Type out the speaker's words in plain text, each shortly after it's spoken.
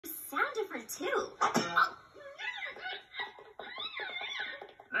for two.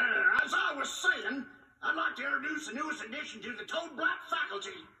 As I was saying, I'd like to introduce the newest addition to the Toad Black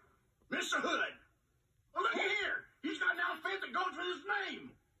faculty, Mr. Hood. Well, look here. He's got an outfit that goes with his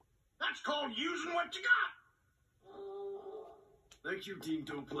name. That's called using what you got. Thank you, Dean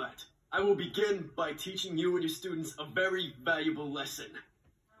Toadblatt. I will begin by teaching you and your students a very valuable lesson.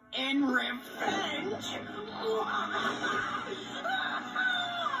 In revenge?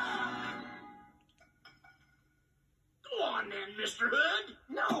 Go on then, Mr. Hood.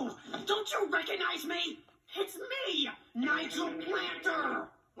 No, don't you recognize me? It's me, Nigel Planter.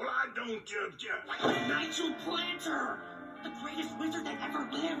 Well, I don't, Nigel Planter, the greatest wizard that ever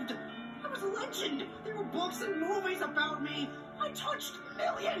lived. I was a legend. There were books and movies about me. I touched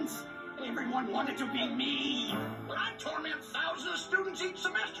millions. Everyone wanted to be me. But I torment thousands of students each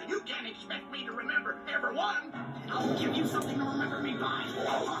semester. You can't expect me to remember everyone. And I'll give you something to remember me by.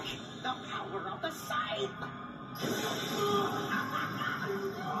 Look, the power of the scythe.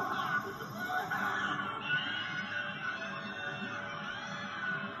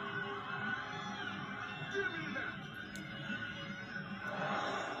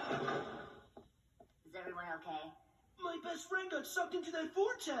 Is everyone okay? My best friend got sucked into that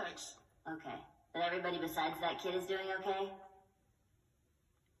vortex. Okay. But everybody besides that kid is doing okay?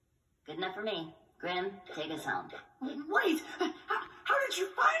 Good enough for me. Grim, take us home. Wait! How did you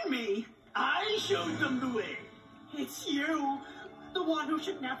find me? I showed them the way. It's you. The one who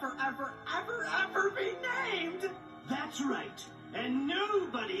should never, ever, ever, ever be named. That's right. And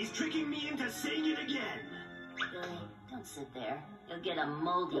nobody's tricking me into saying it again. Billy, don't sit there. You'll get a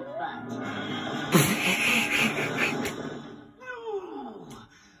moldy butt. No!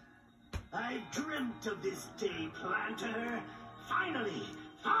 I've dreamt of this day, Planter. Finally,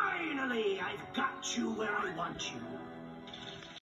 I've got you where I want you.